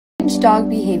Dog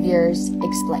behaviors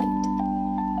explained.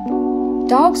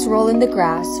 Dogs roll in the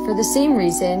grass for the same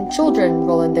reason children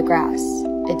roll in the grass.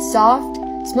 It's soft,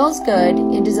 smells good,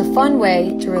 and is a fun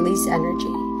way to release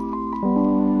energy.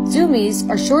 Zoomies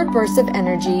are short bursts of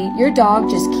energy your dog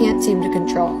just can't seem to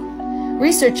control.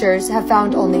 Researchers have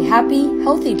found only happy,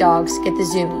 healthy dogs get the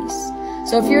zoomies.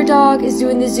 So if your dog is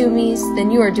doing the zoomies,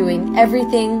 then you are doing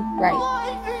everything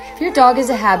right. If your dog has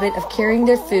a habit of carrying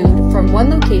their food from one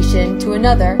location to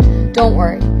another, don't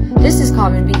worry. This is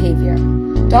common behavior.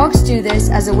 Dogs do this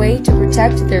as a way to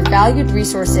protect their valued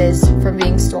resources from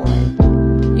being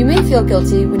stolen. You may feel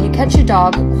guilty when you catch your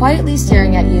dog quietly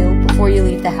staring at you before you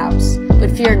leave the house,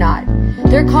 but fear not.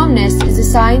 Their calmness is a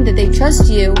sign that they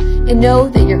trust you and know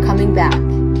that you're coming back.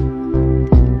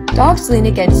 Dogs lean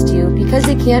against you because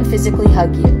they can't physically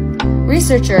hug you.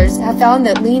 Researchers have found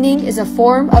that leaning is a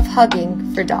form of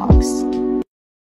hugging for dogs.